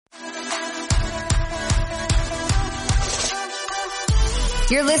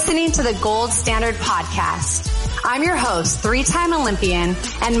You're listening to the Gold Standard Podcast. I'm your host, three-time Olympian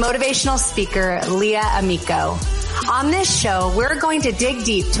and motivational speaker, Leah Amico. On this show, we're going to dig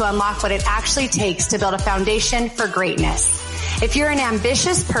deep to unlock what it actually takes to build a foundation for greatness. If you're an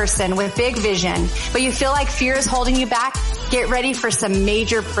ambitious person with big vision, but you feel like fear is holding you back, get ready for some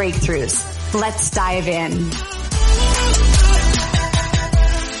major breakthroughs. Let's dive in.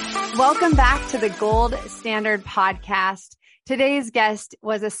 Welcome back to the Gold Standard Podcast. Today's guest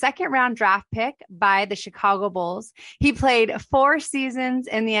was a second-round draft pick by the Chicago Bulls. He played 4 seasons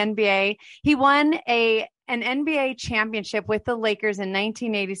in the NBA. He won an NBA championship with the Lakers in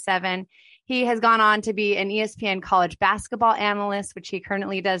 1987. He has gone on to be an ESPN college basketball analyst, which he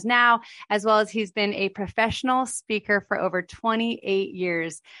currently does now, as well as he's been a professional speaker for over 28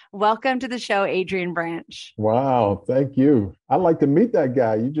 years. Welcome to the show, Adrian Branch. Wow, thank you. I'd like to meet that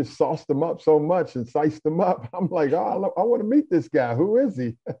guy. You just sauced him up so much and sized him up. I'm like, oh, I want to meet this guy. Who is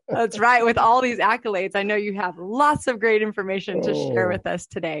he? That's right. With all these accolades, I know you have lots of great information to share with us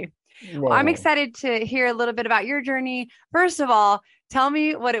today. Wow. Well, I'm excited to hear a little bit about your journey. First of all, tell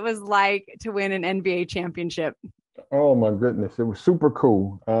me what it was like to win an NBA championship. Oh, my goodness. It was super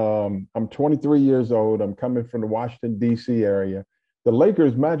cool. I'm 23 years old. I'm coming from the Washington, D.C. area. The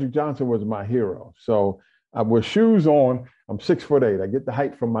Lakers, Magic Johnson was my hero. So with shoes on, I'm 6'8". I get the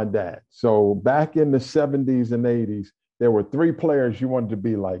height from my dad. So back in the 70s and 80s, there were 3 players you wanted to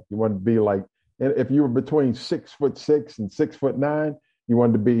be like. You wanted to be like, if you were between 6'6" and 6'9", you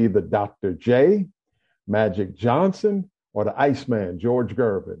wanted to be either Dr. J, Magic Johnson, or the Iceman, George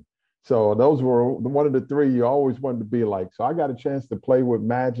Gervin. So those were one of the 3 you always wanted to be like. So I got a chance to play with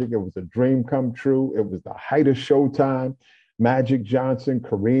Magic. It was a dream come true. It was the height of Showtime. Magic Johnson,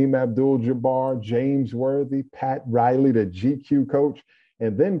 Kareem Abdul-Jabbar, James Worthy, Pat Riley, the GQ coach,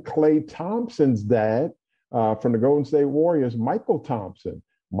 and then Klay Thompson's dad from the Golden State Warriors, Michael Thompson,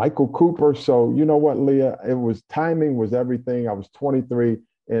 Michael Cooper. So you know what, Leah? Timing was everything. I was 23.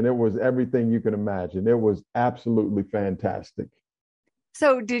 And it was everything you can imagine. It was absolutely fantastic.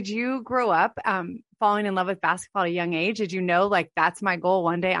 So did you grow up falling in love with basketball at a young age? Did you know, like, that's my goal?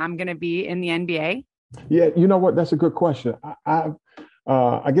 One day I'm going to be in the NBA? Yeah, you know what? That's a good question. I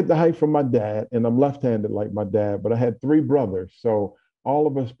get the height from my dad, and I'm left-handed like my dad, but I had 3 brothers. So all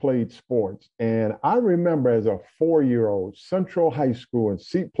of us played sports. And I remember as a 4-year-old, Central High School in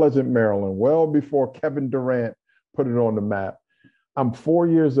Seat Pleasant, Maryland, well before Kevin Durant put it on the map. I'm 4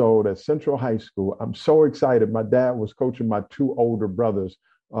 years old at Central High School. I'm so excited. My dad was coaching my 2 older brothers,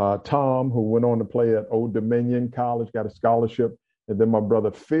 Tom, who went on to play at Old Dominion College, got a scholarship. And then my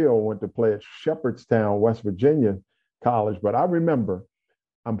brother Phil went to play at Shepherdstown, West Virginia College. But I remember,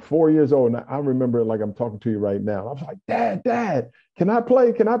 I'm 4 years old, and I remember it like I'm talking to you right now. I was like, Dad, can I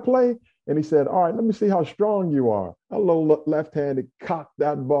play? Can I play? And he said, all right, let me see how strong you are. A little left-handed, cocked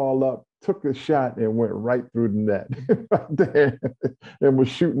that ball up, took a shot and went right through the net right there and was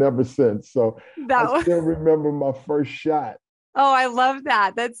shooting ever since. So I still remember my first shot. Oh, I love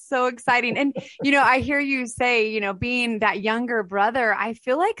that. That's so exciting. And, I hear you say, being that younger brother, I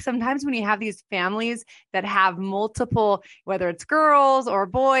feel like sometimes when you have these families that have multiple, whether it's girls or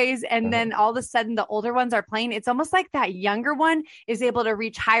boys, and then all of a sudden the older ones are playing, it's almost like that younger one is able to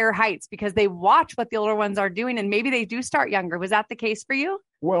reach higher heights because they watch what the older ones are doing. And maybe they do start younger. Was that the case for you?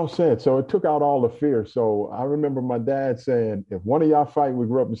 Well said. So it took out all the fear. So I remember my dad saying, if one of y'all fight, we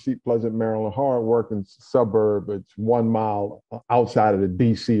grew up in Seat Pleasant, Maryland, hard-working suburb. It's 1 mile outside of the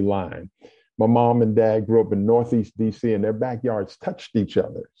D.C. line. My mom and dad grew up in Northeast D.C. and their backyards touched each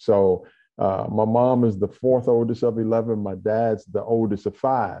other. So my mom is the 4th oldest of 11. My dad's the oldest of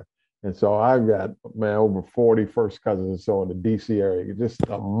 5. And so I got, over 40 first cousins or so in the D.C. area, just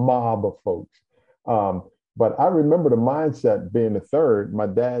a mob of folks. But I remember the mindset being the 3rd. My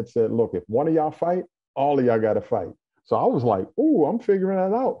dad said, look, if one of y'all fight, all of y'all got to fight. So I was like, ooh, I'm figuring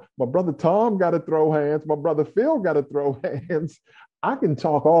that out. My brother Tom got to throw hands. My brother Phil got to throw hands. I can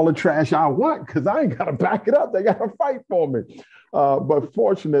talk all the trash I want because I ain't got to back it up. They got to fight for me. But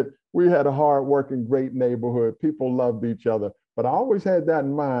fortunate, we had a hard-working, great neighborhood. People loved each other. But I always had that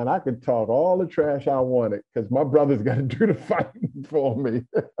in mind. I could talk all the trash I wanted because my brother's got to do the fighting for me.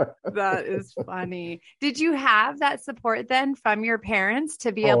 That is funny. Did you have that support then from your parents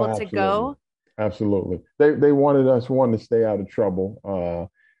to be able to go? Absolutely. They wanted us, to stay out of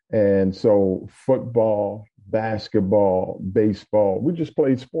trouble. And so football, basketball, baseball, we just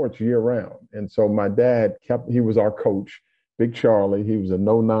played sports year round. And so my dad he was our coach, Big Charlie. He was a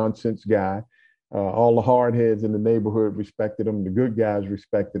no-nonsense guy. All the hard heads in the neighborhood respected him. The good guys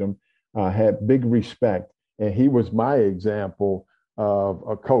respected him, had big respect. And he was my example of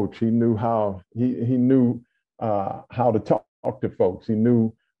a coach. He knew how to talk talk to folks. He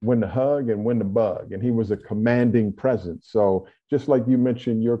knew when to hug and when to bug, and he was a commanding presence. So just like you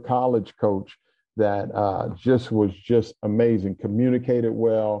mentioned, your college coach that just was just amazing, communicated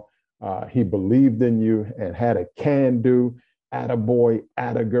well. He believed in you and had a can-do, attaboy,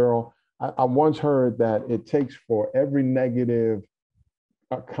 attagirl. I once heard that it takes for every negative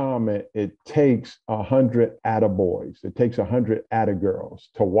comment, it takes 100 attaboys. It takes 100 attagirls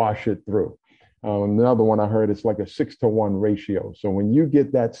to wash it through. Another one I heard, it's like a 6-to-1 ratio. So when you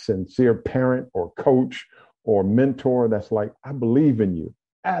get that sincere parent or coach or mentor that's like, I believe in you,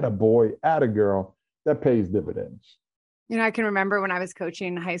 attaboy, attagirl, that pays dividends. I can remember when I was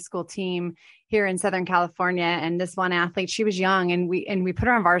coaching a high school team here in Southern California, and this one athlete, she was young, and we put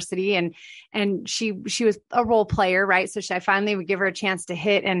her on varsity, and she was a role player, right? So I finally would give her a chance to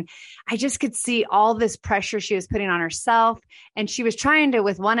hit, and I just could see all this pressure she was putting on herself, and she was trying to,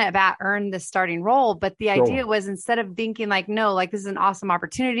 with one at bat, earn the starting role. But the idea was, instead of thinking like, no, like this is an awesome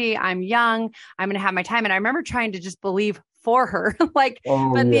opportunity, I'm young, I'm going to have my time. And I remember trying to just believe for her,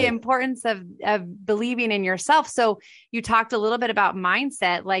 the importance of believing in yourself. So you talked a little bit about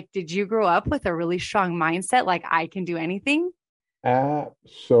mindset. Like, did you grow up with a really strong mindset? Like, I can do anything?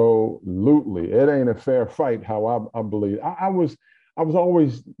 Absolutely. It ain't a fair fight. How I believe I was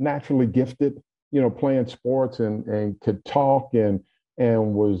always naturally gifted, playing sports and could talk and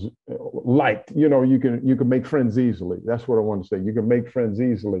was liked. You can make friends easily. That's what I want to say. You can make friends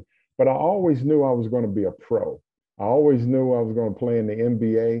easily. But I always knew I was going to be a pro. I always knew I was going to play in the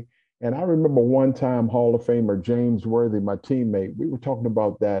NBA. And I remember one time Hall of Famer James Worthy, my teammate, we were talking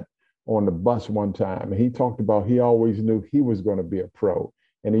about that on the bus one time. And he talked about he always knew he was going to be a pro.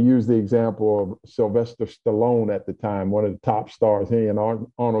 And he used the example of Sylvester Stallone at the time, one of the top stars, he and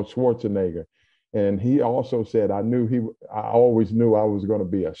Arnold Schwarzenegger. And he also said, I always knew I was going to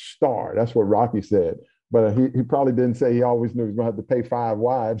be a star. That's what Rocky said. But he probably didn't say he always knew he was going to have to pay 5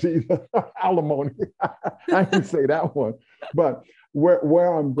 wives either. Alimony. I didn't say that one. But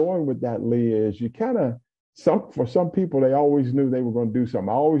where I'm going with that, Lee, is you kind of, for some people, they always knew they were going to do something.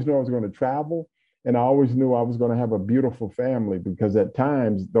 I always knew I was going to travel, and I always knew I was going to have a beautiful family, because at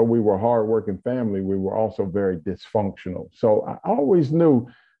times, though we were a hardworking family, we were also very dysfunctional. So I always knew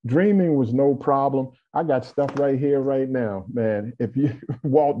dreaming was no problem. I got stuff right here, right now, man. If you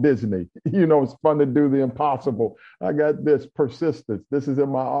Walt Disney, it's fun to do the impossible. I got this persistence. This is in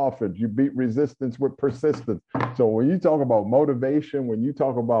my office. You beat resistance with persistence. So when you talk about motivation, when you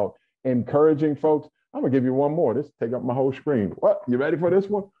talk about encouraging folks, I'm gonna give you one more. This take up my whole screen. What? You ready for this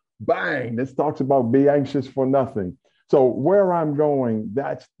one? Bang! This talks about be anxious for nothing. So where I'm going,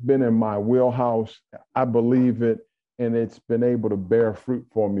 that's been in my wheelhouse. I believe it. And it's been able to bear fruit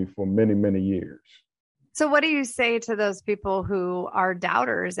for me for many, many years. So what do you say to those people who are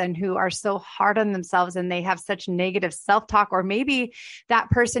doubters and who are so hard on themselves and they have such negative self-talk, or maybe that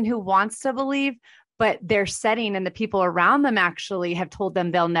person who wants to believe, but their setting and the people around them actually have told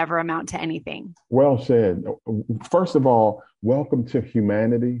them they'll never amount to anything? Well said. First of all, welcome to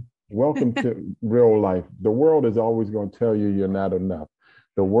humanity. Welcome to real life. The world is always going to tell you you're not enough.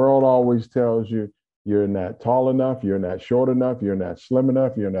 The world always tells you you're not tall enough, you're not short enough, you're not slim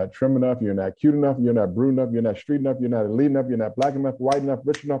enough, you're not trim enough, you're not cute enough, you're not brute enough, you're not street enough, you're not elite enough, you're not black enough, white enough,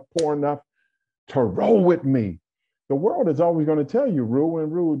 rich enough, poor enough to roll with me. The world is always going to tell you rule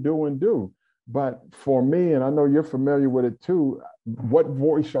and rule, do and do. But for me, and I know you're familiar with it too, what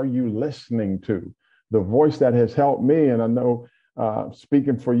voice are you listening to? The voice that has helped me, and I know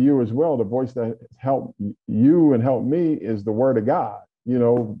speaking for you as well, the voice that helped you and helped me is the word of God.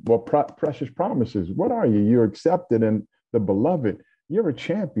 Precious promises. What are you? You're accepted in the beloved. You're a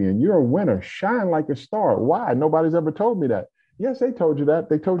champion. You're a winner. Shine like a star. Why? Nobody's ever told me that. Yes, they told you that.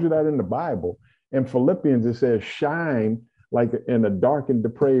 They told you that in the Bible. In Philippians, it says, shine like in a dark and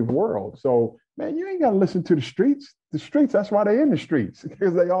depraved world. So, man, you ain't got to listen to the streets. The streets, that's why they're in the streets,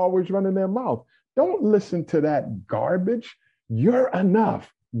 because they always running their mouth. Don't listen to that garbage. You're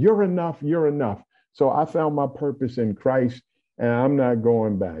enough. You're enough. You're enough. So I found my purpose in Christ. And I'm not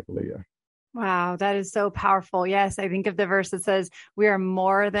going back, Leah. Wow, that is so powerful. Yes, I think of the verse that says we are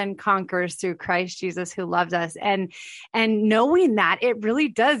more than conquerors through Christ Jesus who loved us. And knowing that, it really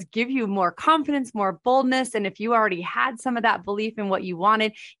does give you more confidence, more boldness. And if you already had some of that belief in what you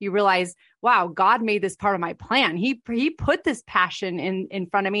wanted, you realize, wow, God made this part of my plan. He put this passion in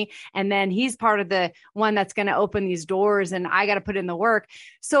front of me. And then he's part of the one that's going to open these doors, and I got to put in the work.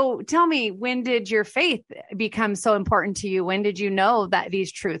 So tell me, when did your faith become so important to you? When did you know that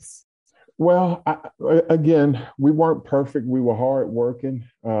these truths? Well, again, we weren't perfect. We were hardworking.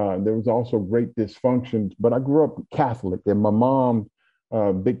 There was also great dysfunction, but I grew up Catholic, and my mom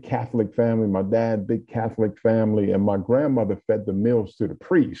big Catholic family. My dad, big Catholic family, and my grandmother fed the meals to the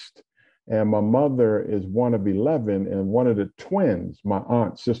priest. And my mother is one of 11, and one of the twins, my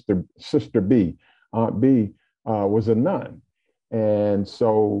aunt, sister B, Aunt B, was a nun. And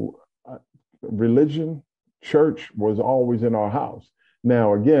so religion, church was always in our house.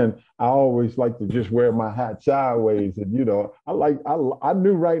 Now, again, I always like to just wear my hat sideways, and I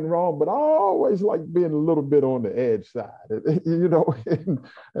knew right and wrong, but I always like being a little bit on the edge side,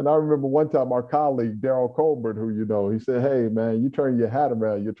 And I remember one time our colleague Daryl Colbert, who he said, "Hey, man, you turn your hat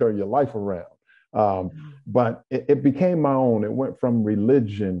around, you turn your life around." But it became my own. It went from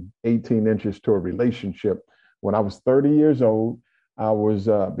religion, 18 inches, to a relationship. When I was 30 years old, I was,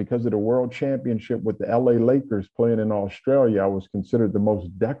 because of the world championship with the LA Lakers playing in Australia, I was considered the most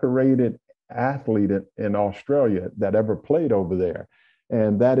decorated athlete in Australia that ever played over there.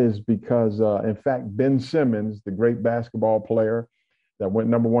 And that is because, in fact, Ben Simmons, the great basketball player that went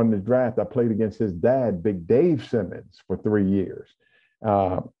number one in the draft, I played against his dad, Big Dave Simmons, for 3 years.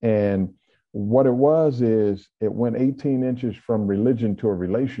 And what it was is it went 18 inches from religion to a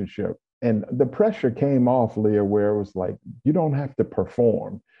relationship. And the pressure came off, Leah, where it was like, you don't have to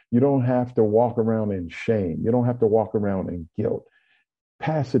perform. You don't have to walk around in shame. You don't have to walk around in guilt.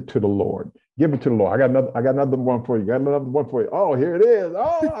 Pass it to the Lord. Give it to the Lord. I got another one for you. Got another one for you. Oh, here it is.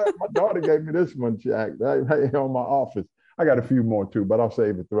 Oh, my daughter gave me this one, Jack, right here on my office. I got a few more too, but I'll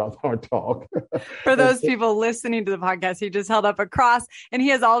save it throughout our talk. For those people listening to the podcast, he just held up a cross, and he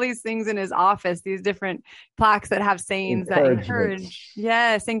has all these things in his office, these different plaques that have sayings that encourage.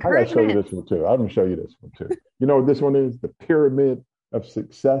 Yes, encouragement. I gotta show you this one too. I'm gonna show you this one too. You know what this one is? The Pyramid of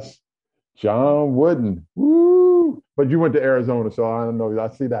Success. John Wooden. Woo! But you went to Arizona, so I don't know. I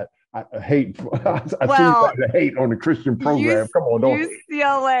see that. I hate. I see the hate on the Christian program. Come on, don't.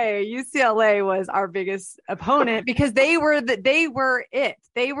 UCLA was our biggest opponent because they were it.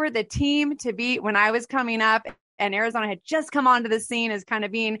 They were the team to beat when I was coming up, and Arizona had just come onto the scene as kind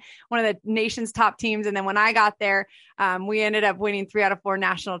of being one of the nation's top teams. And then when I got there, we ended up winning 3 out of 4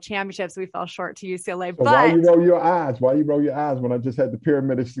 national championships. We fell short to UCLA. So why you roll your eyes? Why you roll your eyes when I just had the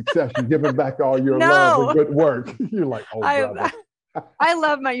Pyramid of Success? You're giving back all your love and good work. You're like, oh, brother. I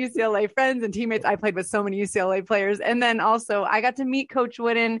love my UCLA friends and teammates. I played with so many UCLA players. And then also I got to meet Coach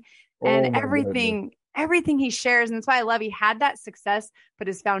Wooden and everything he shares. And that's why I love he had that success, but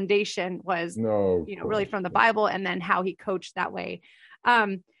his foundation was, really from the Bible, and then how he coached that way.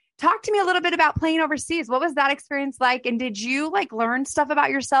 Talk to me a little bit about playing overseas. What was that experience like? And did you learn stuff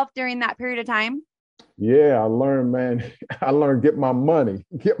about yourself during that period of time? Yeah, I learned, man. I learned get my money.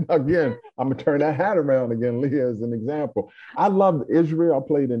 Again, I'm going to turn that hat around again, Leah, as an example. I loved Israel. I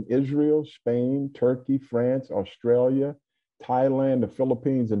played in Israel, Spain, Turkey, France, Australia, Thailand, the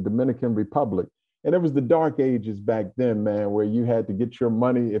Philippines, and Dominican Republic. And it was the dark ages back then, man, where you had to get your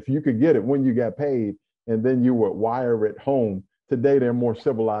money, if you could get it when you got paid, and then you would wire it home. Today, they're more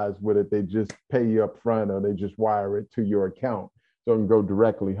civilized with it. They just pay you up front, or they just wire it to your account so it can go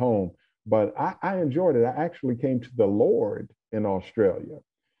directly home. But I enjoyed it. I actually came to the Lord in Australia.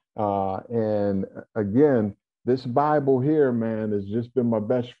 And again, this Bible here, man, has just been my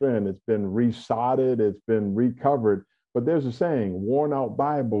best friend. It's been resodded. It's been recovered. But there's a saying, worn out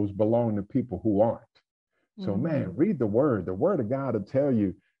Bibles belong to people who aren't. So, man, read the word. The word of God will tell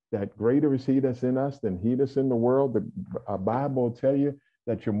you that greater is he that's in us than he that's in the world. The Bible will tell you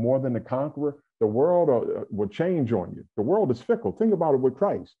that you're more than a conqueror. The world will change on you. The world is fickle. Think about it with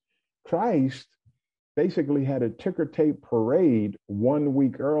Christ. Christ basically had a ticker tape parade 1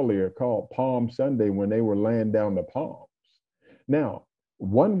 week earlier called Palm Sunday when they were laying down the palms. Now,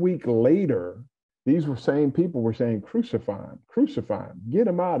 1 week later, these same people were saying, crucify him, get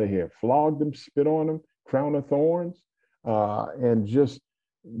him out of here, flog them, spit on them, crown of thorns. And just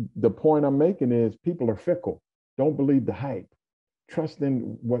the point I'm making is people are fickle. Don't believe the hype. Trust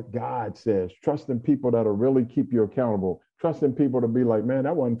in what God says. Trust in people that'll really keep you accountable. Trust in people to be like, man,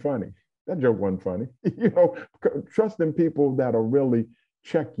 that wasn't funny. That joke wasn't funny. Trust in people that'll really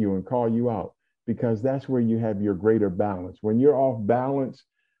check you and call you out, because that's where you have your greater balance. When you're off balance,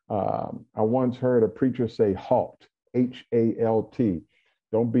 I once heard a preacher say halt, HALT.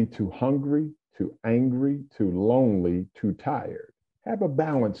 Don't be too hungry, too angry, too lonely, too tired. Have a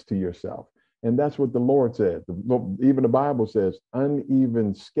balance to yourself. And that's what the Lord says. Even the Bible says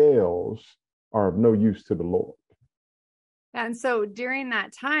uneven scales are of no use to the Lord. And so during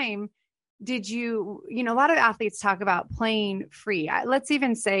that time, did you, a lot of athletes talk about playing free. Let's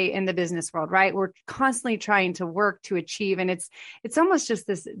even say in the business world, right? We're constantly trying to work to achieve. And it's almost just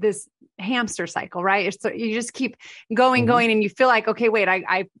this hamster cycle, right? So you just keep going, and you feel like, okay, wait,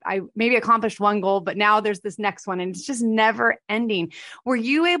 I maybe accomplished one goal, but now there's this next one, and it's just never ending. Were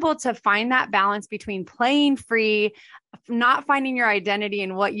you able to find that balance between playing free, not finding your identity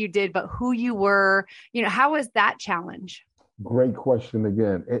in what you did, but who you were? How was that challenge? Great question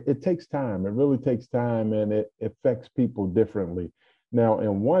again. It takes time. It really takes time, and it affects people differently. Now,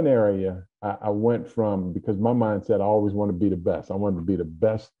 in one area, I went from, because my mindset, I always want to be the best. I wanted to be the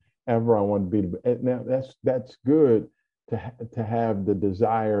best ever. I want to be the best. Now, that's good to have the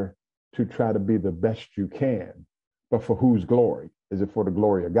desire to try to be the best you can, but for whose glory? Is it for the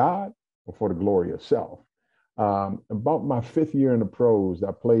glory of God or for the glory of self? About my fifth year in the pros,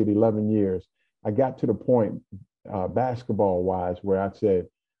 I played 11 years. I got to the point, basketball wise, where I said,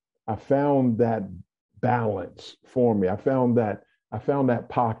 I found that balance for me. I found that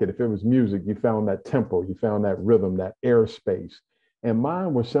pocket. If it was music, you found that tempo, you found that rhythm, that airspace. And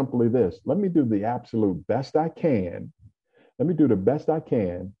mine was simply this: let me do the absolute best I can. Let me do the best I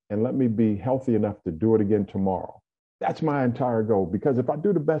can, and let me be healthy enough to do it again tomorrow. That's my entire goal. Because if I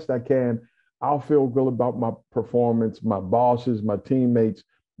do the best I can, I'll feel good about my performance. My bosses, my teammates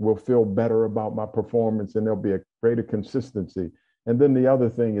will feel better about my performance, and there'll be a greater consistency. And then the other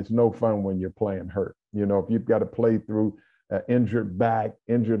thing, is no fun when you're playing hurt. If you've got to play through an injured back,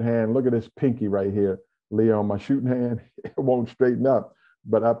 injured hand. Look at this pinky right here, Leon, my shooting hand, it won't straighten up.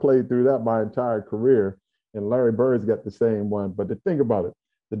 But I played through that my entire career, and Larry Bird's got the same one. But to think about it,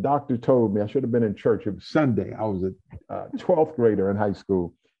 the doctor told me I should have been in church. It was Sunday. I was a 12th grader in high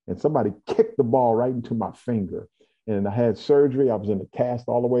school, and somebody kicked the ball right into my finger. And I had surgery. I was in a cast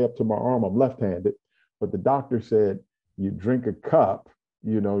all the way up to my arm. I'm left-handed. But the doctor said, you drink a cup,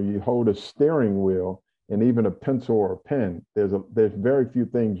 you hold a steering wheel, and even a pencil or a pen. There's very few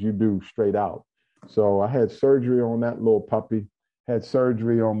things you do straight out. So I had surgery on that little puppy, had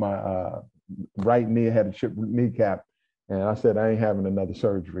surgery on my right knee, had a chipped kneecap. And I said, I ain't having another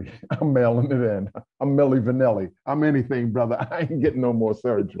surgery. I'm mailing it in. I'm Milli Vanilli. I'm anything, brother. I ain't getting no more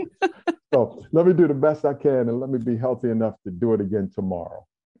surgery. So let me do the best I can, and let me be healthy enough to do it again tomorrow.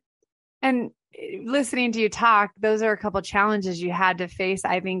 And listening to you talk, those are a couple of challenges you had to face.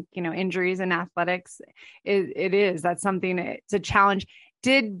 I think, injuries in athletics, that's something, it's a challenge.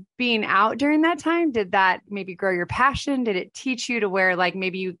 Did being out during that time, did that maybe grow your passion? Did it teach you to where like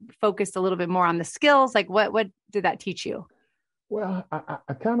maybe you focused a little bit more on the skills? Like what did that teach you? Well,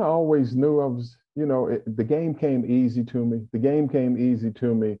 I kind of always knew I was, the game came easy to me. The game came easy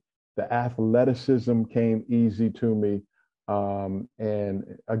to me. The athleticism came easy to me.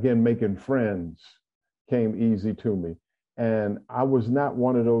 And again, making friends came easy to me. And I was not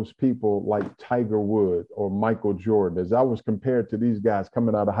one of those people like Tiger Woods or Michael Jordan, as I was compared to these guys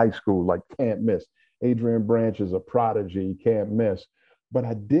coming out of high school, like can't miss. Adrian Branch is a prodigy, can't miss. But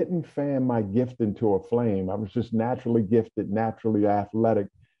I didn't fan my gift into a flame. I was just naturally gifted, naturally athletic,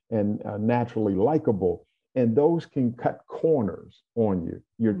 and naturally likable. And those can cut corners on you.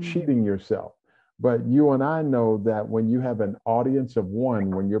 You're cheating yourself. But you and I know that when you have an audience of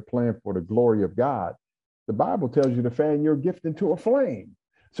one, when you're playing for the glory of God, the Bible tells you to fan your gift into a flame.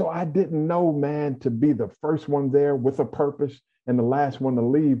 So I didn't know, man, to be the first one there with a purpose and the last one to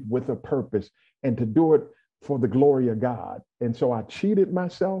leave with a purpose, and to do it for the glory of God. And so I cheated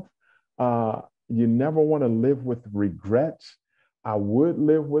myself. You never want to live with regrets. I would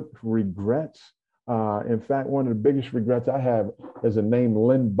live with regrets. In fact, one of the biggest regrets I have is a name,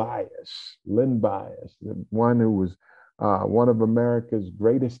 Len Bias. Len Bias, the one who was one of America's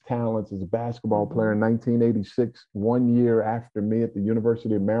greatest talents as a basketball player in 1986, 1 year after me at the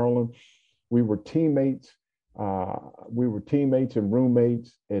University of Maryland. We were teammates. And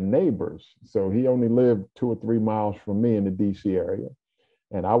roommates and neighbors. So he only lived 2 or 3 miles from me in the DC area.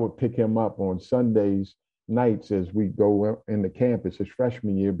 And I would pick him up on Sundays nights as we go in the campus his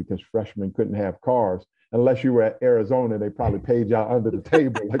freshman year, because freshmen couldn't have cars. Unless you were at Arizona, they probably paid y'all under the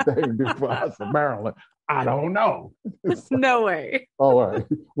table like they do for us in Maryland. I don't know. No way. All right.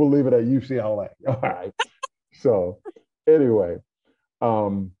 We'll leave it at UCLA. All right. So anyway,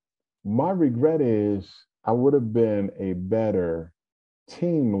 my regret is I would have been a better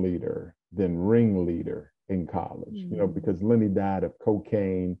team leader than ringleader in college, because Lenny died of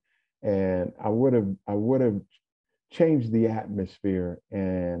cocaine, and I would have changed the atmosphere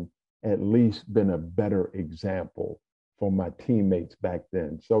and at least been a better example for my teammates back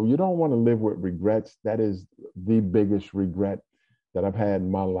then. So you don't want to live with regrets. That is the biggest regret that I've had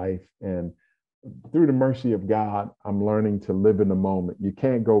in my life. And through the mercy of God, I'm learning to live in the moment. You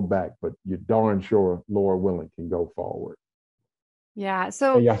can't go back, but you're darn sure, Lord willing, can go forward. Yeah. And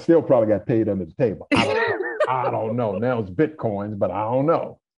So y'all still probably got paid under the table. I don't know. I don't know. Now it's Bitcoins, but I don't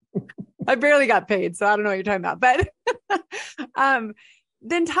know. I barely got paid, so I don't know what you're talking about. But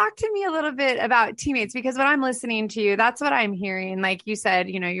then talk to me a little bit about teammates, because when I'm listening to you, that's what I'm hearing. Like you said,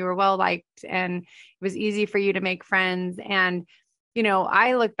 you were well liked and it was easy for you to make friends. And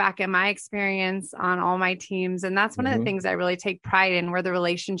I look back at my experience on all my teams, and that's one of the things I really take pride in, were the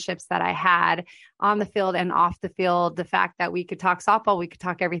relationships that I had on the field and off the field. The fact that we could talk softball, we could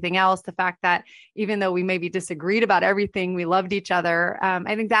talk everything else. The fact that even though we maybe disagreed about everything, we loved each other.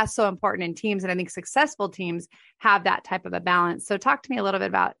 I think that's so important in teams. And I think successful teams have that type of a balance. So talk to me a little bit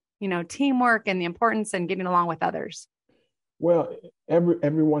about, teamwork and the importance and getting along with others. Well,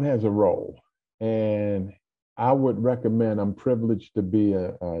 everyone has a role. And I would recommend, I'm privileged to be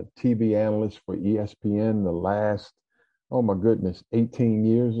a TV analyst for ESPN the last, oh my goodness, 18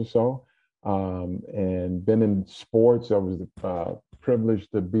 years or so. And been in sports. I was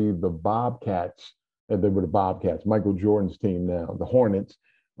privileged to be the Bobcats. They were the Bobcats, Michael Jordan's team now, the Hornets,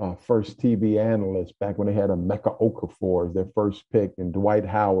 first TV analyst back when they had Emeka Okafor as their first pick and Dwight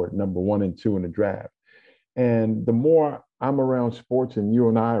Howard, number 1 and 2 in the draft. And the more I'm around sports, and you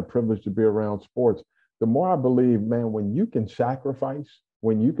and I are privileged to be around sports, the more I believe, man, when you can sacrifice,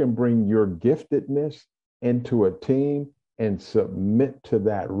 when you can bring your giftedness into a team and submit to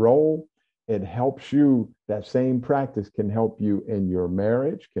that role, it helps you. That same practice can help you in your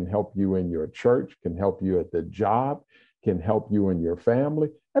marriage, can help you in your church, can help you at the job, can help you in your family.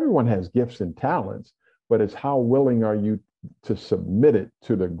 Everyone has gifts and talents, but it's how willing are you to submit it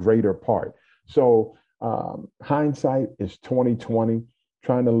to the greater part. So hindsight is 2020.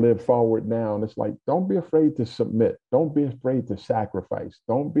 Trying to live forward now. And it's like, don't be afraid to submit. Don't be afraid to sacrifice.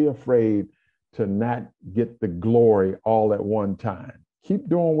 Don't be afraid to not get the glory all at one time. Keep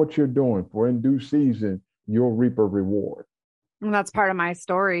doing what you're doing, for in due season, you'll reap a reward. And that's part of my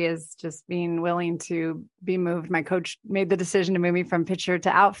story, is just being willing to be moved. My coach made the decision to move me from pitcher to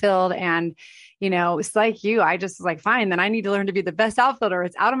outfield. And, it's like you, I just was like, fine, then I need to learn to be the best outfielder.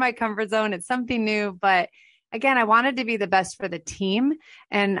 It's out of my comfort zone. It's something new, but again, I wanted to be the best for the team.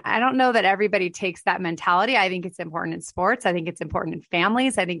 And I don't know that everybody takes that mentality. I think it's important in sports. I think it's important in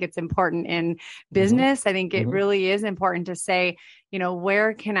families. I think it's important in business. I think it really is important to say,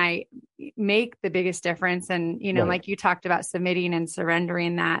 where can I make the biggest difference? And, Right. like you talked about, submitting and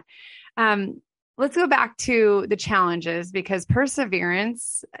surrendering that. Let's go back to the challenges, because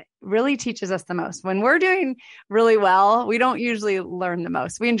perseverance really teaches us the most. When we're doing really well, we don't usually learn the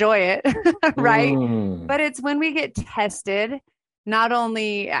most. We enjoy it, right? But it's when we get tested, not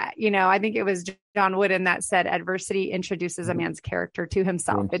only, I think it was John Wooden that said, adversity introduces a man's character to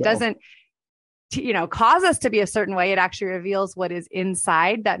himself. It doesn't, cause us to be a certain way. It actually reveals what is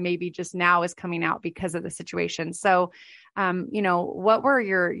inside that maybe just now is coming out because of the situation. So, what were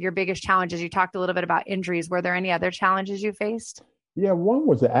your biggest challenges? You talked a little bit about injuries. Were there any other challenges you faced? Yeah, one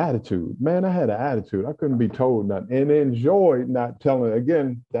was the attitude. Man, I had an attitude. I couldn't be told nothing, and enjoyed not telling.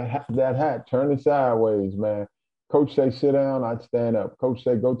 Again, that hat turning sideways, man. Coach say sit down, I'd stand up. Coach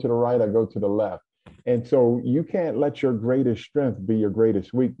say go to the right, I go to the left. And so you can't let your greatest strength be your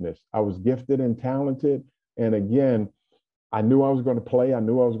greatest weakness. I was gifted and talented, and again, I knew I was going to play. I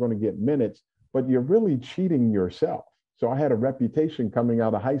knew I was going to get minutes, but you're really cheating yourself. So I had a reputation coming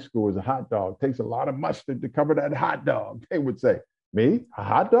out of high school as a hot dog. Takes a lot of mustard to cover that hot dog, they would say. Me, a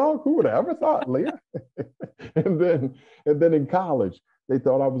hot dog? Who would have ever thought, Leah? and then in college, they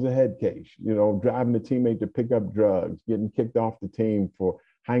thought I was a head case, driving a teammate to pick up drugs, getting kicked off the team for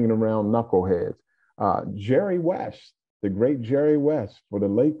hanging around knuckleheads. Jerry West, the great Jerry West for the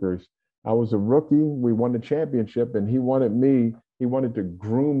Lakers. I was a rookie. We won the championship, and he wanted to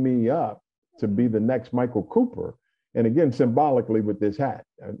groom me up to be the next Michael Cooper. And again, symbolically with this hat,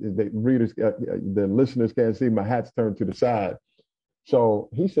 the listeners can't see my hat's turned to the side. So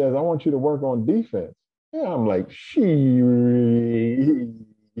he says, I want you to work on defense. Yeah, I'm like, she read.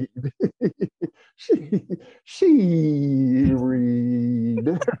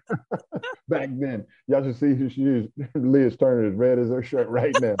 Back then, y'all should see who she is. Leah's turning as red as her shirt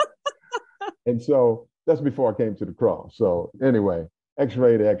right now. And so that's before I came to the cross. So anyway,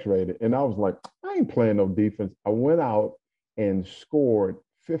 X-rated. And I was like, I ain't playing no defense. I went out and scored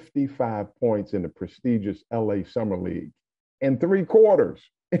 55 points in the prestigious LA Summer League in 3 quarters.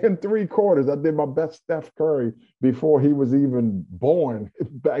 In 3 quarters, I did my best Steph Curry before he was even born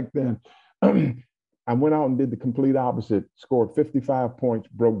back then. I went out and did the complete opposite, scored 55 points,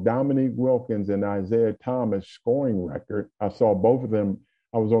 broke Dominique Wilkins and Isaiah Thomas scoring record. I saw both of them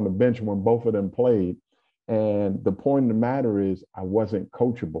I was on the bench when both of them played. And the point of the matter is, I wasn't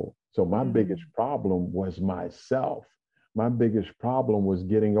coachable. So my biggest problem was myself. My biggest problem was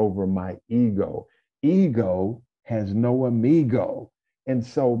getting over my ego. Ego has no amigo. And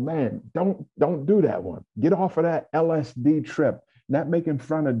so, man, don't do that one. Get off of that LSD trip. Not making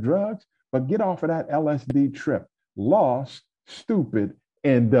fun of drugs, but get off of that LSD trip. Lost, stupid,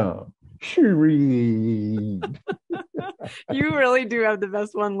 and dumb. Shreed. You really do have the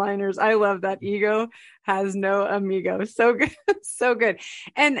best one-liners. I love that. Ego has no amigo. So good. So good.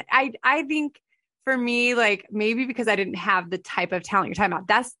 And I think for me, like maybe because I didn't have the type of talent you're talking about,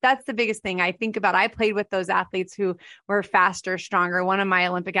 that's the biggest thing I think about. I played with those athletes who were faster, stronger. One of my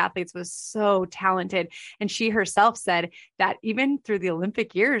Olympic athletes was so talented. And she herself said that even through the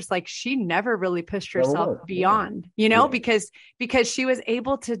Olympic years, like she never really pushed herself beyond, because she was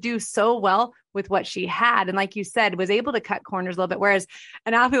able to do so well with what she had. And like you said, was able to cut corners a little bit. Whereas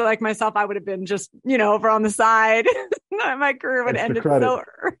an athlete like myself, I would have been just, over on the side. My career would have ended so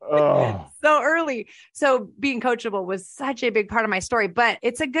early. So being coachable was such a big part of my story, but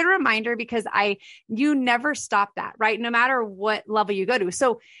it's a good reminder because you never stop that, right? No matter what level you go to.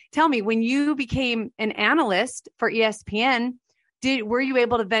 So tell me, when you became an analyst for ESPN, were you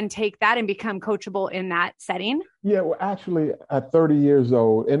able to then take that and become coachable in that setting? Yeah, well, actually, at 30 years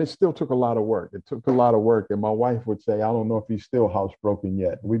old, and it still took a lot of work. It took a lot of work. And my wife would say, I don't know if he's still housebroken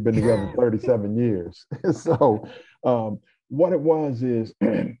yet. We've been together 37 years. So what it was is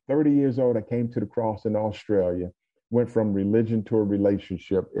 30 years old, I came to the cross in Australia, went from religion to a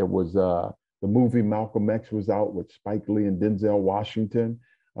relationship. It was the movie Malcolm X was out with Spike Lee and Denzel Washington.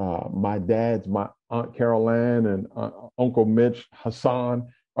 My Aunt Carol Ann and Uncle Mitch Hassan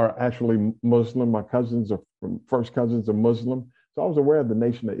are actually Muslim. My cousins first cousins are Muslim. So I was aware of the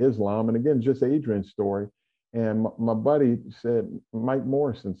Nation of Islam. And again, just Adrian's story. And my buddy said, Mike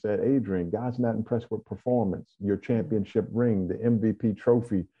Morrison said, Adrian, God's not impressed with performance. Your championship ring, the MVP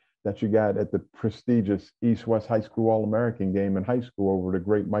trophy that you got at the prestigious East-West High School All-American game in high school over the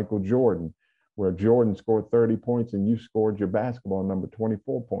great Michael Jordan, where Jordan scored 30 points and you scored your basketball number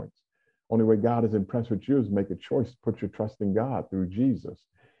 24 points. Only way God is impressed with you is make a choice to put your trust in God through Jesus.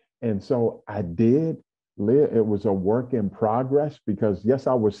 And so I did live. It was a work in progress because, yes,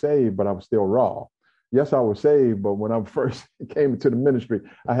 I was saved, but I was still raw. Yes, I was saved, but when I first came into the ministry,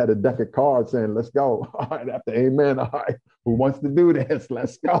 I had a deck of cards saying, let's go. All right, after amen. All right, who wants to do this?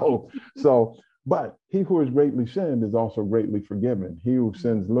 Let's go. So, but he who has greatly sinned is also greatly forgiven. He who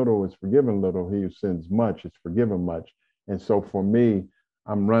sins little is forgiven little. He who sins much is forgiven much. And so for me,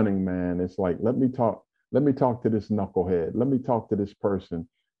 I'm running, man. It's like, let me talk to this knucklehead. Let me talk to this person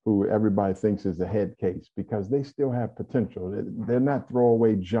who everybody thinks is a head case because they still have potential. They're not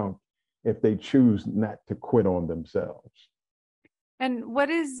throwaway junk if they choose not to quit on themselves. And what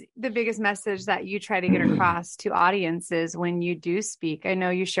is the biggest message that you try to get across to audiences when you do speak? I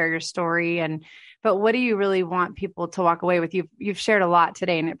know you share your story, but what do you really want people to walk away with? You've shared a lot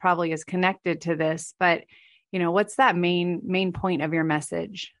today, and it probably is connected to this, but what's that main point of your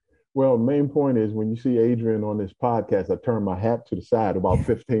message? Well, main point is when you see Adrian on this podcast, I turn my hat to the side about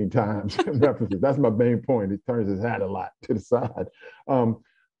 15 times. That's my main point. He turns his hat a lot to the side.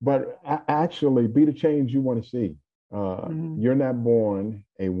 But actually, be the change you want to see. You're not born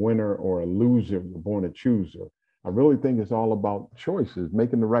a winner or a loser. You're born a chooser. I really think it's all about choices,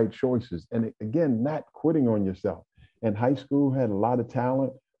 making the right choices. And again, not quitting on yourself. In high school, had a lot of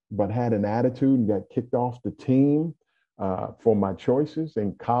talent, but had an attitude and got kicked off the team for my choices.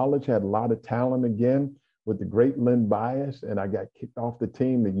 In college, had a lot of talent again with the great Len Bias, and I got kicked off the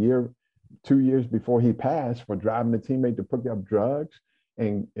team 2 years before he passed for driving the teammate to pick up drugs.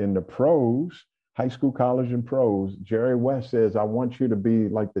 And in the pros, high school, college, and pros, Jerry West says, I want you to be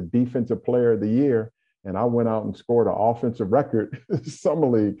like the defensive player of the year. And I went out and scored an offensive record summer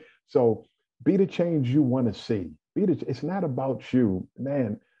league. So be the change you want to see. It's not about you,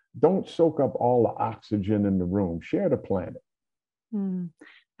 man. Don't soak up all the oxygen in the room. Share the planet.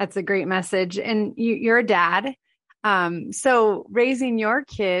 That's a great message. And you're a dad. So raising your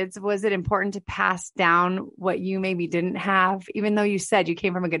kids, was it important to pass down what you maybe didn't have, even though you said you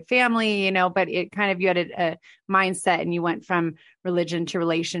came from a good family, but it kind of, you had a mindset and you went from religion to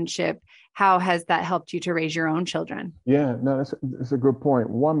relationship. How has that helped you to raise your own children? Yeah, no, that's a good point.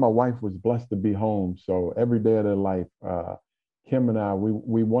 One, my wife was blessed to be home. So every day of their life, Kim and I,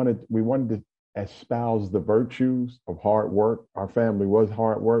 we wanted to espouse the virtues of hard work. Our family was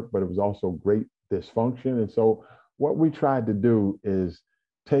hard work, but it was also great dysfunction. And so what we tried to do is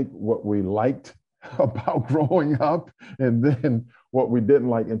take what we liked about growing up and then what we didn't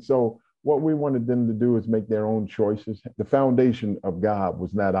like. And so what we wanted them to do is make their own choices. The foundation of God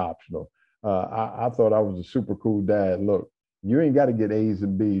was not optional. I thought I was a super cool dad. Look, you ain't got to get A's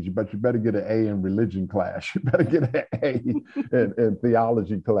and B's, but you better get an A in religion class. You better get an A in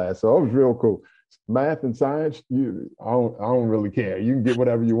theology class. So it was real cool. Math and science, I don't really care. You can get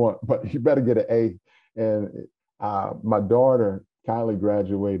whatever you want, but you better get an A. And my daughter, Kylie,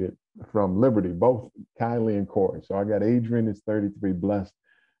 graduated from Liberty, both Kylie and Corey. So I got Adrian is 33, blessed,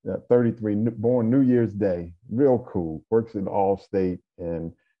 33, born New Year's Day, real cool, works at Allstate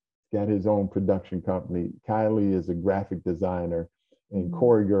and got his own production company. Kylie is a graphic designer, and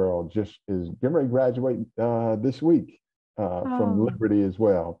Corey girl just is getting ready to graduate this week from Liberty as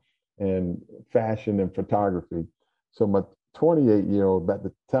well, and fashion and photography. So my 28-year-old at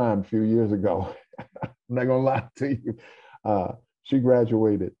the time, a few years ago, I'm not gonna lie to you, she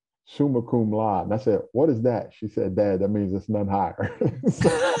graduated summa cum laude. And I said, "What is that?" She said, "Dad, that means it's none higher." So,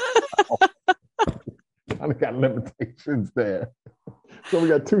 kind of got limitations there. So we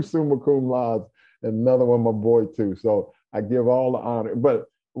got two summa cum laudes and another one, my boy, too. So I give all the honor. But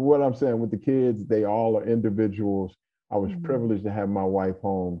what I'm saying with the kids, they all are individuals. I was privileged to have my wife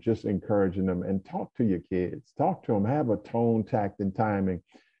home, just encouraging them and talk to your kids, talk to them, have a tone, tact, and timing.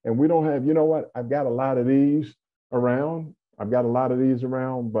 And we don't have, you know what? I've got a lot of these around.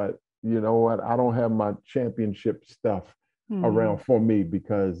 But you know what? I don't have my championship stuff around for me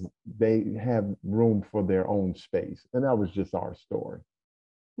because they have room for their own space. And that was just our story.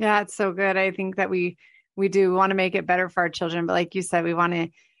 Yeah, it's so good. I think that we do want to make it better for our children, but like you said, we want to,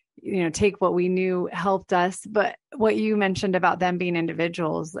 take what we knew helped us. But what you mentioned about them being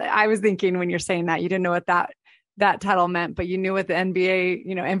individuals, I was thinking when you're saying that, you didn't know what that title meant, but you knew what the NBA,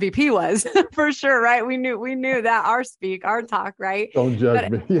 MVP was for sure, right? We knew that our talk, right? Don't judge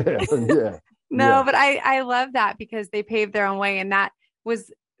me. Yeah. No, yeah. but I love that because they paved their own way. And that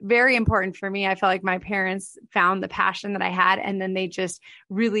was very important for me. I felt like my parents found the passion that I had, and then they just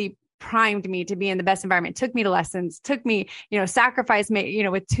really primed me to be in the best environment, took me to lessons, took me, sacrifice me,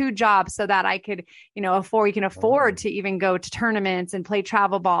 with 2 jobs so that I could, afford to even go to tournaments and play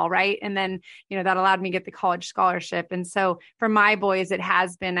travel ball. Right. And then, that allowed me to get the college scholarship. And so for my boys, it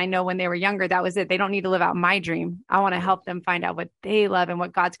has been, I know when they were younger, that was it. They don't need to live out my dream. I want to help them find out what they love and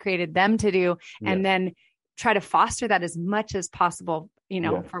what God's created them to do. And then try to foster that as much as possible,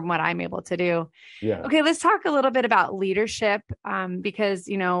 from what I'm able to do. Yeah. Okay. Let's talk a little bit about leadership, because,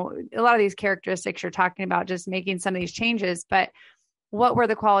 a lot of these characteristics you're talking about just making some of these changes, but what were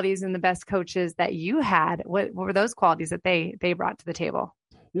the qualities and the best coaches that you had? What were those qualities that they brought to the table?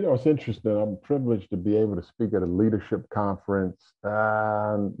 It's interesting. I'm privileged to be able to speak at a leadership conference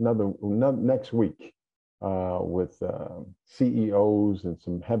next week with CEOs and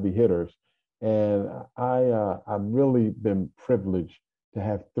some heavy hitters. And I've really been privileged to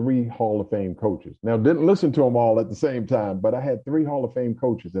have 3 Hall of Fame coaches. Now, didn't listen to them all at the same time, but I had 3 Hall of Fame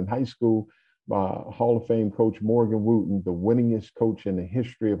coaches in high school. Hall of Fame coach Morgan Wooten, the winningest coach in the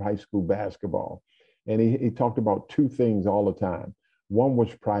history of high school basketball. And he talked about 2 things all the time. One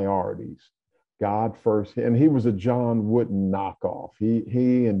was priorities, God first. And he was a John Wooden knockoff.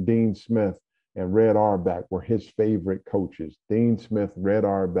 He and Dean Smith and Red Auerbach were his favorite coaches. Dean Smith, Red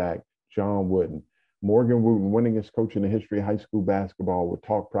Auerbach, John Wooden. Morgan Wooten, winningest coach in the history of high school basketball, would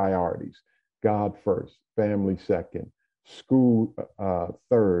talk priorities. God first, family second, school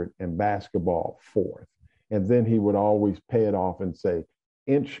third, and basketball fourth. And then he would always pay it off and say,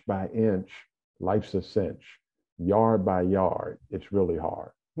 inch by inch, life's a cinch. Yard by yard, it's really hard.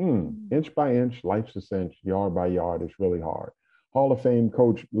 Inch by inch, life's a cinch. Yard by yard, it's really hard. Hall of Fame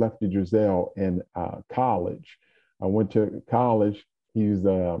coach Lefty Driesell in college. I went to college. He's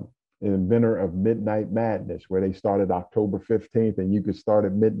the inventor of Midnight Madness, where they started October 15th and you could start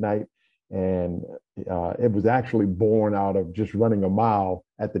at midnight. And it was actually born out of just running a mile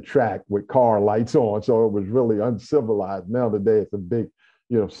at the track with car lights on. So it was really uncivilized. Now today it's a big,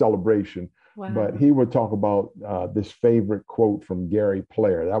 celebration. Wow. But he would talk about this favorite quote from Gary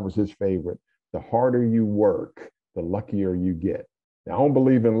Player. That was his favorite. The harder you work, the luckier you get. Now, I don't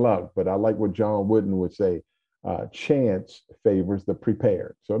believe in luck, but I like what John Wooden would say. Chance favors the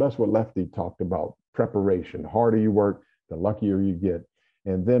prepared. So that's what Lefty talked about, preparation. The harder you work, the luckier you get.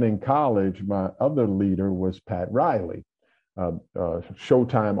 And then in college, my other leader was Pat Riley,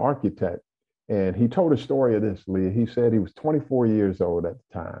 Showtime architect. And he told a story of this, Leah. He said he was 24 years old at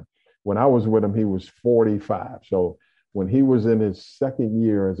the time. When I was with him, he was 45. So when he was in his second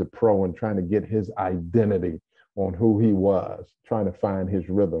year as a pro and trying to get his identity on who he was, trying to find his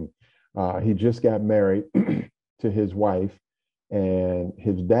rhythm, he just got married to his wife, and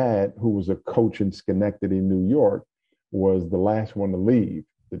his dad, who was a coach in Schenectady, New York, was the last one to leave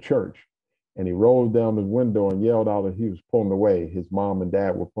the church. And he rolled down his window and yelled out that he was pulling away. His mom and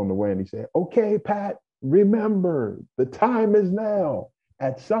dad were pulling away. And he said, "Okay, Pat, remember, the time is now.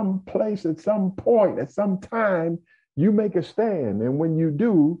 At some place, at some point, at some time, you make a stand. And when you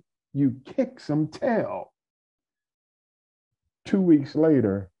do, you kick some tail." 2 weeks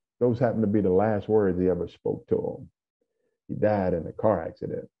later, those happened to be the last words he ever spoke to him. He died in a car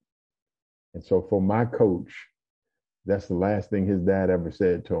accident. And so for my coach, that's the last thing his dad ever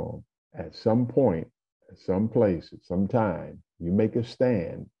said to him. At some point, at some place, at some time, you make a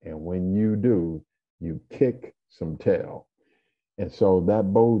stand. And when you do, you kick some tail. And so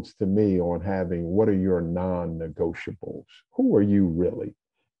that bodes to me on having, what are your non-negotiables? Who are you really?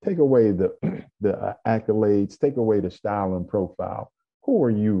 Take away the accolades, take away the style and profile. Who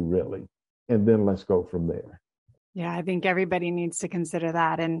are you really? And then let's go from there. Yeah, I think everybody needs to consider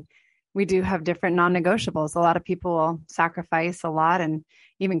that. And we do have different non-negotiables. A lot of people will sacrifice a lot and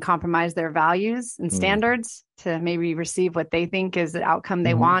even compromise their values and standards to maybe receive what they think is the outcome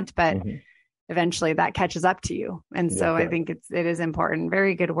they want. But eventually that catches up to you. And so I think it is important.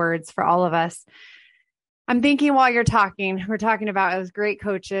 Very good words for all of us. I'm thinking while you're talking, we're talking about as great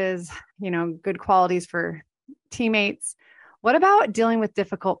coaches, good qualities for teammates. What about dealing with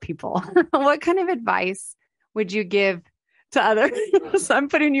difficult people? What kind of advice would you give to others? So I'm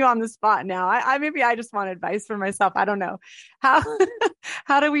putting you on the spot now. Maybe I just want advice for myself. I don't know.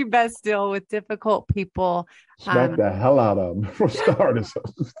 How do we best deal with difficult people? Smack the hell out of them for starters.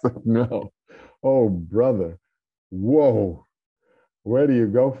 No. Oh, brother. Whoa. Where do you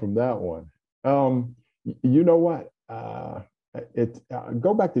go from that one? You know what?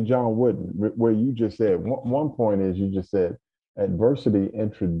 Go back to John Wooden, where you just said, one point is you just said, adversity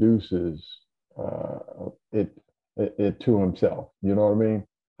introduces it to himself. You know what I mean?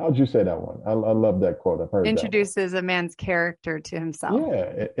 How'd you say that one? I love that quote. I've heard introduces a man's character to himself. Yeah,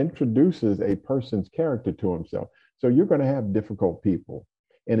 it introduces a person's character to himself. So you're going to have difficult people,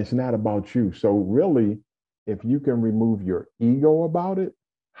 and it's not about you. So really, if you can remove your ego about it,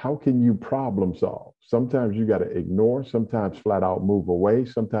 how can you problem solve? Sometimes you got to ignore, sometimes flat out move away.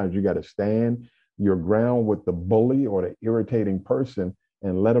 Sometimes you got to stand your ground with the bully or the irritating person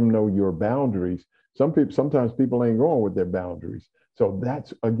and let them know your boundaries. Sometimes people ain't going with their boundaries. So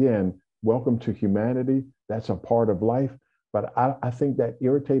that's, again, welcome to humanity. That's a part of life. But I think that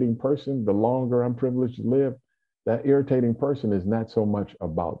irritating person, the longer I'm privileged to live, that irritating person is not so much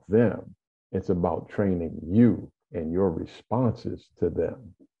about them. It's about training you and your responses to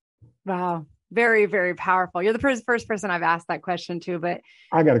them. Wow. Very, very powerful. You're the first person I've asked that question to, but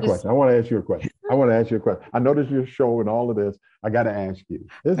I got a question. I want to ask you a question. I know this is your show and all of this. I got to ask you.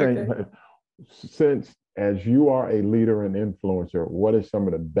 Since as you are a leader and influencer, what is some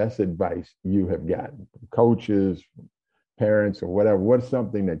of the best advice you have gotten from coaches, parents, or whatever? What's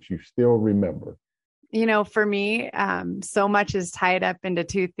something that you still remember? For me, so much is tied up into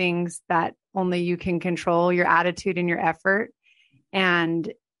two things that only you can control: your attitude and your effort.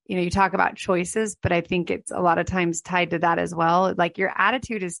 And you talk about choices, but I think it's a lot of times tied to that as well. Like your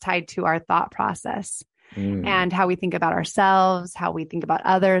attitude is tied to our thought process and how we think about ourselves, how we think about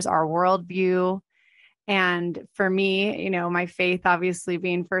others, our worldview. And for me, my faith, obviously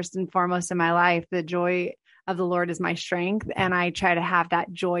being first and foremost in my life, the joy of the Lord is my strength. And I try to have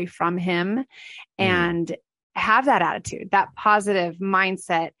that joy from him and have that attitude, that positive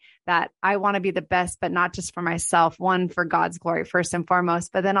mindset that I want to be the best, but not just for myself, one, for God's glory, first and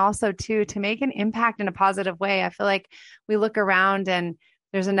foremost, but then also two, to make an impact in a positive way. I feel like we look around and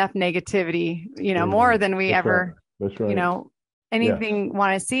there's enough negativity, more than we ever, anything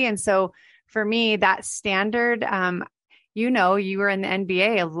want to see. And so for me, that standard, you were in the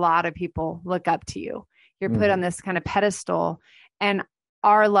NBA, a lot of people look up to you. You're put on this kind of pedestal, and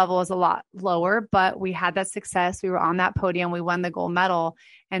our level is a lot lower, but we had that success. We were on that podium. We won the gold medal.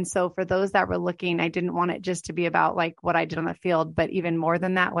 And so for those that were looking, I didn't want it just to be about like what I did on the field, but even more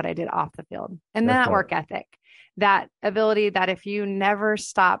than that, what I did off the field. And then that work ethic, that ability that if you never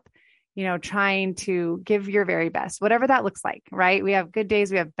stop, trying to give your very best, whatever that looks like, right? We have good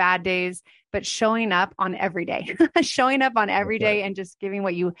days, we have bad days, but showing up on every day, and just giving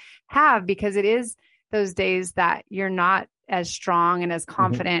what you have, because it is those days that you're not as strong and as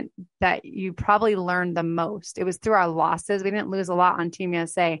confident that you probably learned the most. It was through our losses. We didn't lose a lot on Team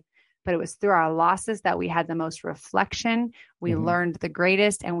USA, but it was through our losses that we had the most reflection. We learned the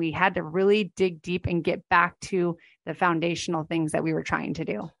greatest, and we had to really dig deep and get back to the foundational things that we were trying to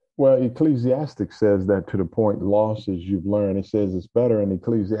do. Well, Ecclesiastes says that to the point, losses you've learned. It says it's better in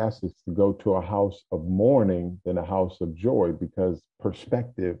Ecclesiastes to go to a house of mourning than a house of joy, because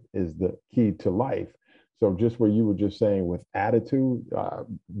perspective is the key to life. So just where you were just saying with attitude,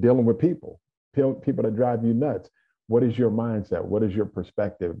 dealing with people, people that drive you nuts. What is your mindset? What is your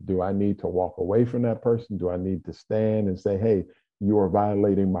perspective? Do I need to walk away from that person? Do I need to stand and say, hey, you are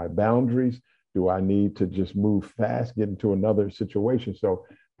violating my boundaries? Do I need to just move fast, get into another situation? So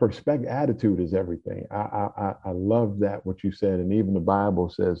attitude is everything. I love that, what you said. And even the Bible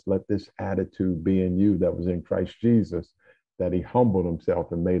says, let this attitude be in you that was in Christ Jesus, that he humbled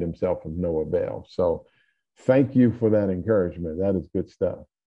himself and made himself of no avail. So thank you for that encouragement. That is good stuff.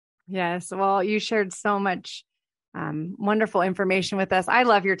 Yes. Well, you shared so much wonderful information with us. I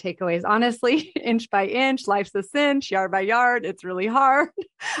love your takeaways. Honestly, inch by inch, life's a cinch, yard by yard. It's really hard.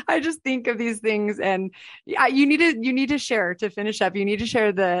 I just think of these things, and you need to share, to finish up. You need to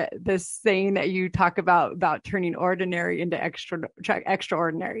share the saying that you talk about turning ordinary into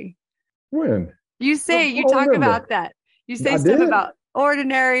extraordinary. When you talk about that, you say stuff about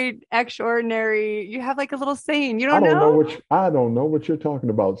ordinary, extraordinary. You have like a little saying. You don't know? I don't know what you're talking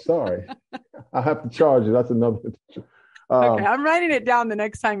about. Sorry. I have to charge you. That's another. Okay, I'm writing it down the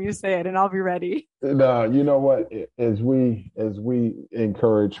next time you say it, and I'll be ready. And you know what? As we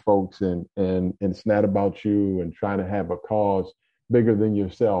encourage folks and it's not about you and trying to have a cause bigger than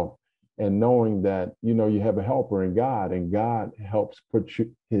yourself, and knowing that you have a helper in God, and God helps put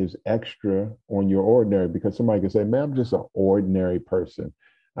his extra on your ordinary, because somebody can say, man, I'm just an ordinary person.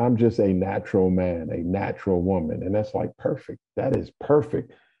 I'm just a natural man, a natural woman. And that's like perfect. That is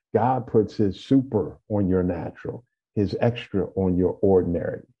perfect. God puts his super on your natural, his extra on your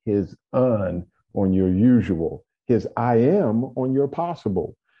ordinary, his on your usual, his I am on your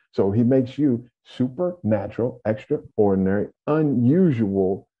possible. So he makes you supernatural, extraordinary,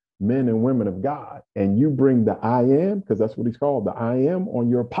 unusual men and women of God. And you bring the I am, because that's what he's called, the I am on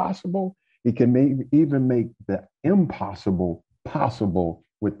your possible. He can even make the impossible possible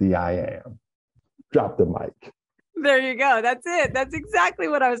with the I am. Drop the mic. There you go. That's it. That's exactly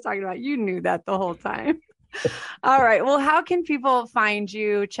what I was talking about. You knew that the whole time. All right. Well, how can people find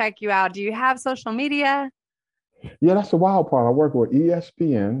you, check you out? Do you have social media? Yeah, that's the wild part. I work with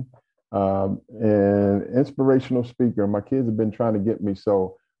ESPN, and inspirational speaker. My kids have been trying to get me.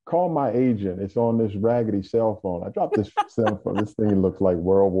 So call my agent. It's on this raggedy cell phone. I dropped this cell phone. This thing looks like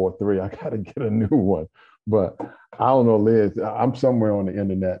World War III. I got to get a new one. But I don't know, Liz. I'm somewhere on the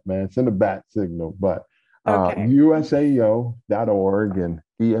internet, man. It's in the bat signal. But USAO.org and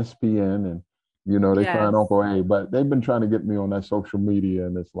ESPN, and they find Uncle A. But they've been trying to get me on that social media,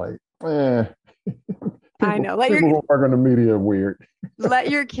 and it's like, I know. People who work on the media are weird.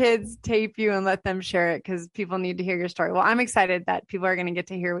 Let your kids tape you and let them share it, because people need to hear your story. Well, I'm excited that people are going to get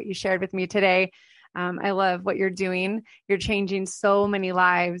to hear what you shared with me today. I love what you're doing. You're changing so many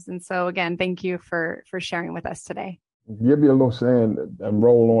lives. And so again, thank you for sharing with us today. Give you a little saying and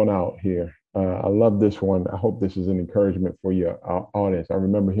roll on out here. I love this one. I hope this is an encouragement for your audience. I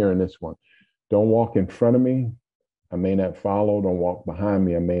remember hearing this one. Don't walk in front of me, I may not follow. Don't walk behind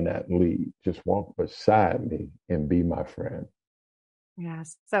me, I may not lead. Just walk beside me and be my friend.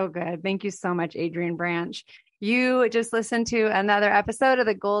 Yes, so good. Thank you so much, Adrian Branch. You just listened to another episode of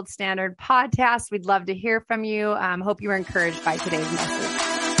the Gold Standard Podcast. We'd love to hear from you. Hope you were encouraged by today's message.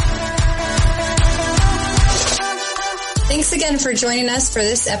 Thanks again for joining us for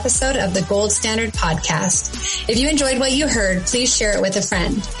this episode of the Gold Standard Podcast. If you enjoyed what you heard, please share it with a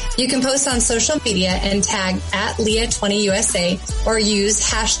friend. You can post on social media and tag @Leah20USA or use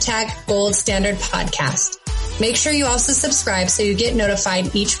 #Gold Standard Podcast. Make sure you also subscribe so you get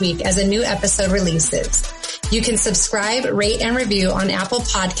notified each week as a new episode releases. You can subscribe, rate, and review on Apple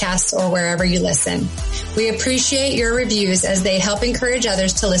Podcasts or wherever you listen. We appreciate your reviews as they help encourage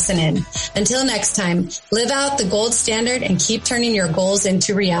others to listen in. Until next time, live out the gold standard and keep turning your goals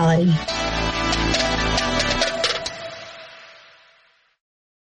into reality.